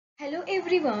Hello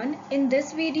everyone, in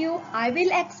this video I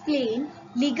will explain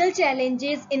legal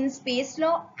challenges in space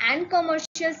law and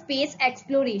commercial space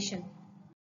exploration.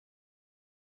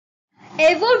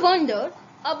 Ever wonder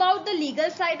about the legal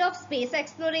side of space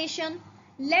exploration?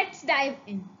 Let's dive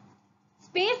in.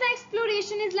 Space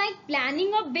exploration is like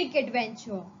planning a big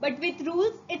adventure, but with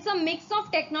rules. It's a mix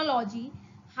of technology,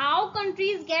 how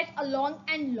countries get along,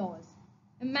 and laws.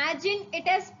 Imagine it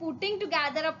as putting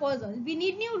together a puzzle. We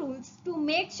need new rules to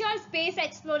make sure space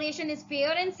exploration is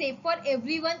fair and safe for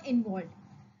everyone involved.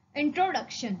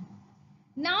 Introduction.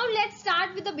 Now let's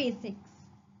start with the basics.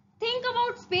 Think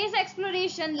about space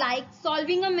exploration like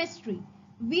solving a mystery.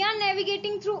 We are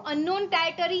navigating through unknown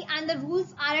territory and the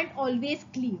rules aren't always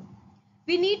clear.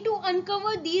 We need to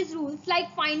uncover these rules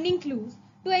like finding clues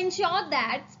to ensure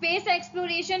that space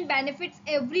exploration benefits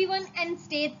everyone and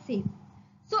stays safe.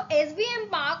 So as we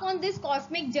embark on this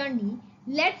cosmic journey,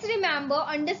 let's remember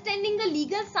understanding the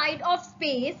legal side of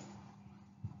space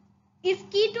is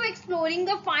key to exploring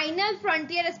the final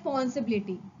frontier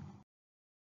responsibility.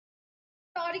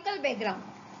 Historical background.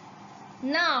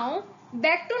 Now,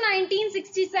 back to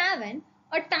 1967,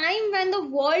 a time when the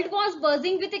world was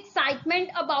buzzing with excitement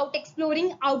about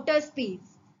exploring outer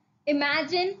space.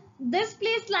 Imagine this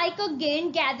place like a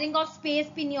giant gathering of space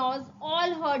pioneers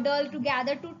all huddled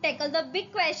together to tackle the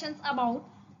big questions about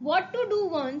what to do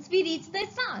once we reach the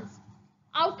stars.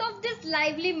 Out of this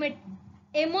lively meeting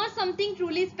emerged something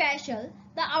truly special,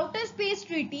 the Outer Space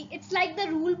Treaty. It's like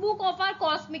the rule book of our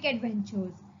cosmic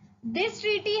adventures. This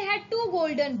treaty had two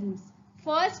golden rules.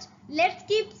 First, let's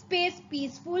keep space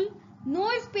peaceful. No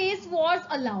space wars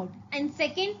allowed. And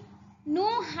second,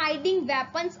 no hiding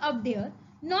weapons up there,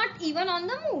 not even on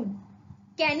the moon.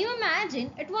 Can you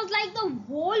imagine? It was like the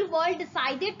whole world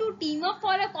decided to team up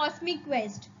for a cosmic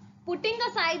quest, putting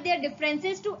aside their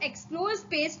differences to explore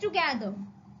space together.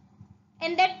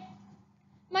 And that,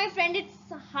 my friend, it's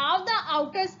how the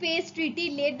Outer Space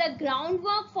Treaty laid the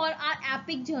groundwork for our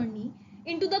epic journey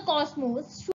into the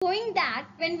cosmos, showing that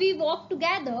when we walk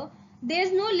together,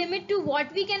 there's no limit to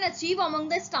what we can achieve among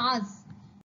the stars.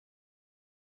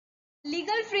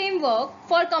 Legal framework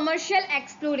for commercial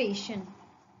exploration.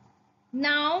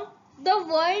 Now, the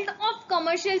world of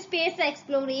commercial space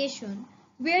exploration,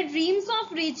 where dreams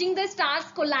of reaching the stars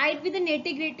collide with the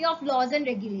nitty-gritty of laws and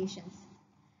regulations.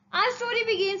 Our story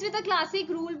begins with a classic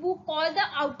rule book called the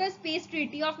Outer Space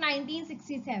Treaty of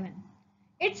 1967.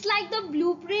 It's like the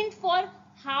blueprint for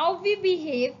how we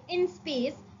behave in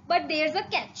space, but there's a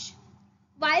catch.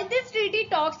 While this treaty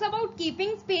talks about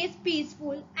keeping space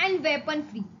peaceful and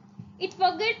weapon-free, it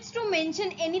forgets to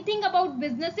mention anything about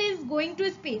businesses going to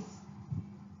space.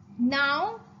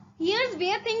 Now, here's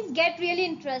where things get really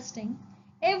interesting.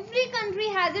 Every country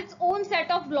has its own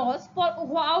set of laws for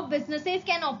how businesses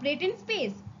can operate in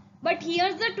space. But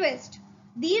here's the twist.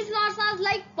 These laws are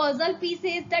like puzzle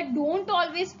pieces that don't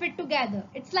always fit together.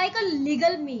 It's like a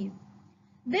legal maze.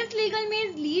 This legal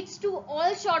maze leads to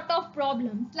all sort of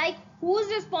problems like who's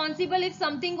responsible if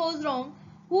something goes wrong,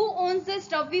 who owns the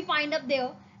stuff we find up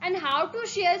there, and how to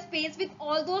share space with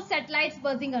all those satellites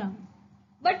buzzing around.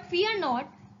 But fear not,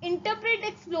 interpret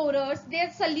explorers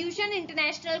their solution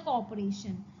international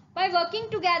cooperation. By working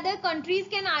together, countries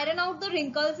can iron out the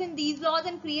wrinkles in these laws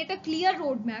and create a clear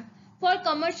roadmap for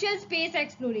commercial space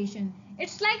exploration.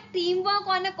 It's like teamwork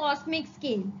on a cosmic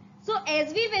scale. So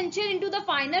as we venture into the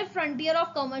final frontier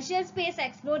of commercial space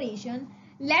exploration,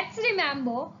 let's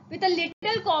remember, with a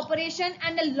little cooperation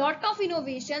and a lot of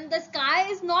innovation, the sky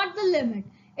is not the limit.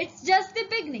 It's just the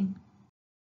beginning.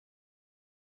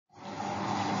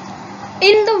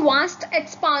 In the vast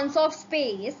expanse of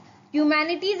space,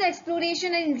 humanity's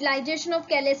exploration and utilization of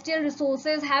celestial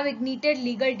resources have ignited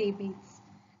legal debates.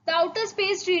 The Outer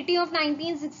Space Treaty of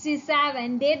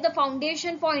 1967 laid the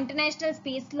foundation for international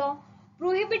space law,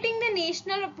 prohibiting the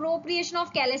national appropriation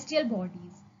of celestial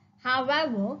bodies.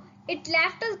 However, it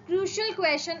left a crucial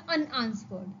question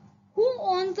unanswered. Who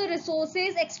owns the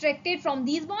resources extracted from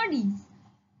these bodies?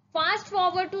 Fast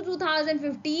forward to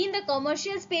 2015, the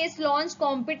Commercial Space Launch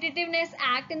Competitiveness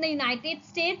Act in the United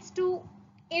States took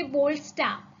a bold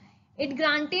step. It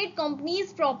granted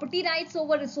companies property rights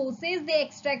over resources they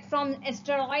extract from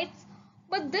asteroids.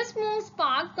 But this move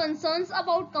sparked concerns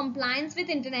about compliance with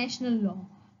international law.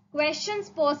 Questions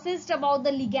persist about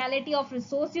the legality of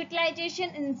resource utilization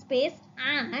in space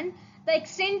and the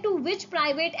extent to which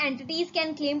private entities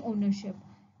can claim ownership.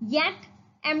 Yet,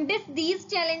 amidst these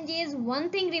challenges,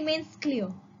 one thing remains clear.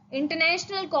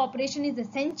 International cooperation is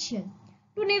essential.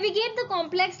 To navigate the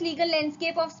complex legal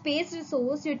landscape of space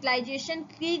resource utilization,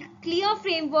 clear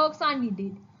frameworks are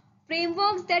needed.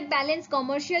 Frameworks that balance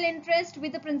commercial interest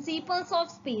with the principles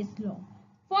of space law.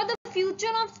 For the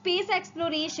future of space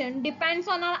exploration depends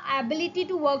on our ability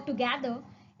to work together,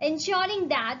 ensuring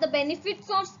that the benefits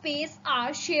of space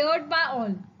are shared by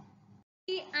all.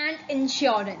 And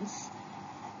insurance.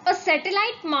 A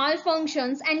satellite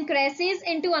malfunctions and crashes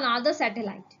into another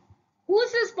satellite.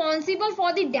 Who's responsible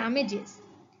for the damages?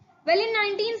 Well, in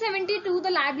 1972,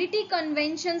 the Liability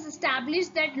Conventions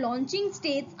established that launching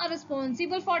states are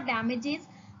responsible for damages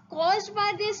caused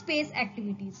by their space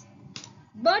activities.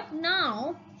 But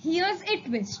now, here's a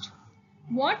twist.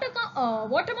 What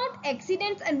about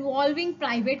accidents involving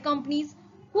private companies?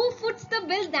 Who foots the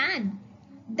bill then?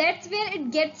 That's where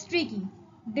it gets tricky.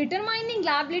 Determining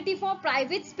liability for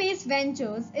private space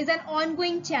ventures is an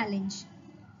ongoing challenge.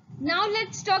 Now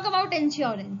let's talk about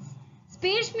insurance.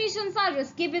 Space missions are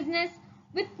risky business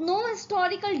with no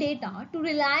historical data to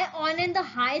rely on and the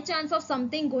high chance of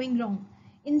something going wrong.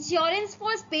 Insurance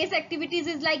for space activities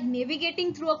is like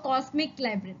navigating through a cosmic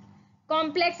labyrinth,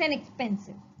 complex and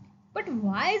expensive. But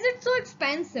why is it so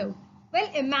expensive? Well,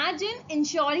 imagine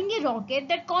insuring a rocket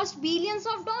that costs billions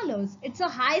of dollars. It's a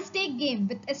high-stake game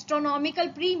with astronomical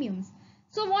premiums.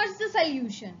 So what's the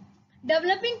solution?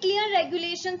 Developing clear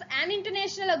regulations and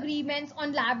international agreements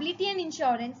on liability and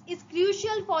insurance is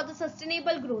crucial for the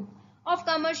sustainable growth of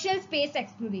commercial space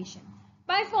exploration.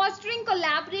 By fostering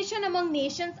collaboration among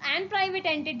nations and private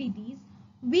entities,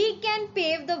 we can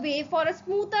pave the way for a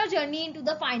smoother journey into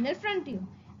the final frontier.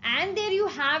 And there you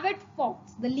have it,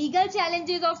 folks. The legal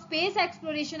challenges of space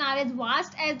exploration are as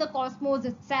vast as the cosmos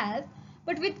itself,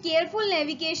 but with careful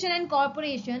navigation and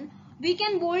cooperation, we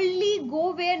can boldly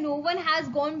go where no one has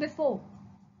gone before.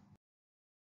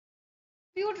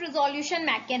 Dispute resolution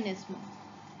mechanism.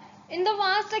 In the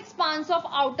vast expanse of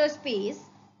outer space,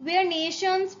 where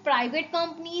nations, private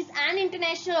companies, and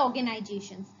international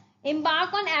organizations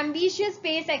embark on ambitious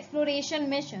space exploration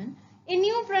mission, a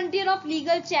new frontier of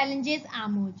legal challenges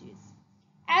emerges.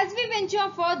 As we venture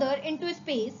further into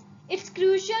space, it's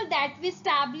crucial that we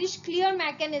establish clear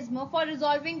mechanisms for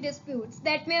resolving disputes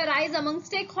that may arise among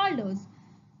stakeholders.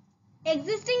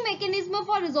 Existing mechanisms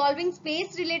for resolving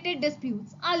space-related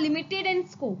disputes are limited in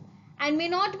scope and may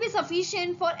not be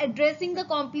sufficient for addressing the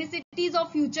complexities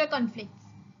of future conflicts.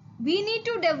 We need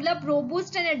to develop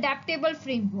robust and adaptable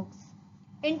frameworks.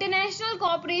 International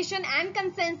cooperation and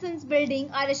consensus building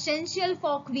are essential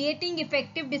for creating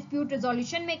effective dispute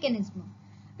resolution mechanisms.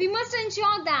 We must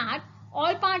ensure that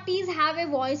all parties have a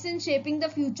voice in shaping the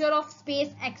future of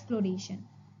space exploration.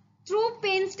 Through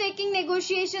painstaking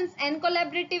negotiations and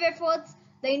collaborative efforts,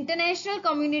 the international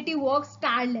community works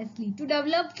tirelessly to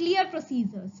develop clear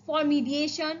procedures for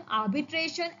mediation,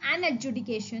 arbitration, and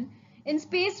adjudication in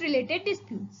space-related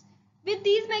disputes. With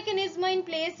these mechanisms in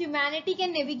place, humanity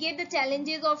can navigate the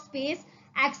challenges of space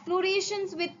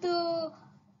explorations with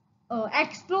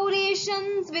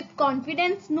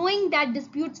confidence, knowing that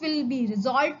disputes will be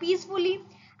resolved peacefully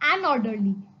and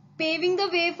orderly, paving the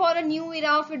way for a new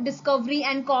era of discovery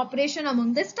and cooperation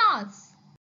among the stars.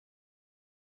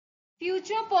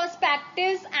 Future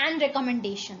perspectives and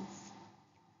recommendations.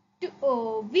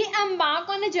 We embark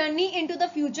on a journey into the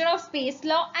future of space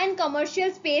law and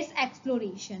commercial space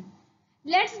exploration.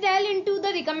 Let's delve into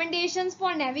the recommendations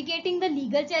for navigating the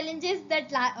legal challenges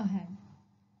that lie ahead.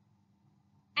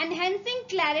 Enhancing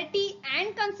clarity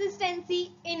and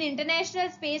consistency in international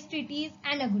space treaties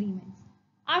and agreements.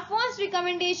 Our first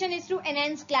recommendation is to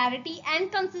enhance clarity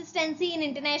and consistency in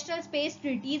international space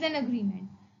treaties and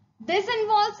agreements. This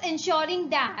involves ensuring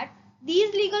that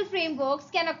these legal frameworks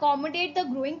can accommodate the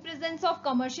growing presence of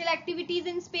commercial activities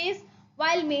in space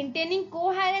while maintaining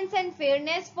coherence and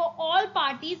fairness for all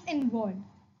parties involved.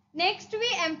 Next, we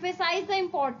emphasize the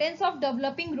importance of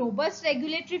developing robust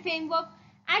regulatory framework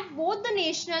at both the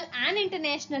national and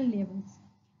international levels.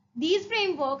 These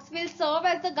frameworks will serve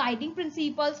as the guiding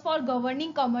principles for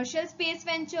governing commercial space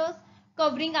ventures,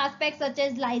 covering aspects such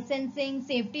as licensing,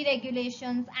 safety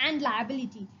regulations, and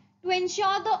liability to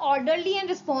ensure the orderly and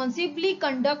responsibly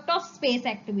conduct of space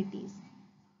activities.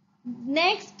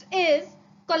 Next is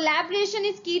collaboration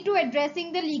is key to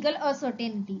addressing the legal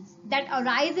uncertainties that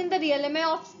arise in the realm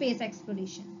of space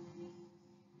exploration.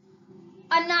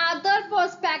 Another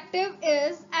perspective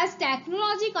is as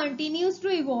technology continues to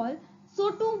evolve,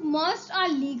 so too must our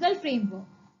legal framework.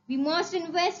 We must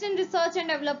invest in research and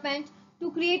development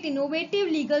to create innovative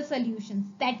legal solutions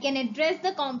that can address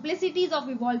the complexities of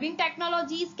evolving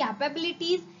technologies,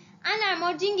 capabilities, and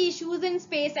emerging issues in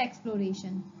space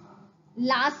exploration.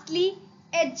 Lastly,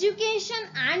 education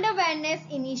and awareness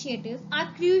initiatives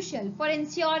are crucial for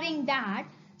ensuring that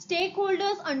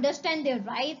stakeholders understand their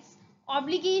rights,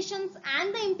 obligations,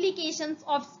 and the implications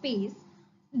of space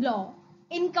law.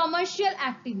 in commercial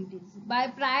activities. By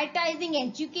prioritizing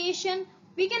education,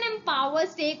 we can empower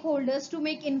stakeholders to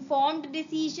make informed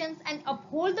decisions and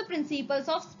uphold the principles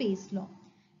of space law.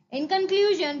 In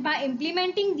conclusion, by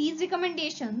implementing these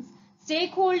recommendations,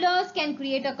 stakeholders can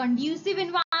create a conducive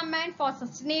environment for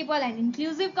sustainable and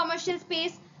inclusive commercial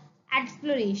space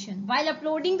exploration while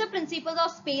upholding the principles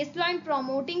of space law and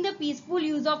promoting the peaceful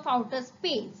use of outer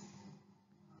space.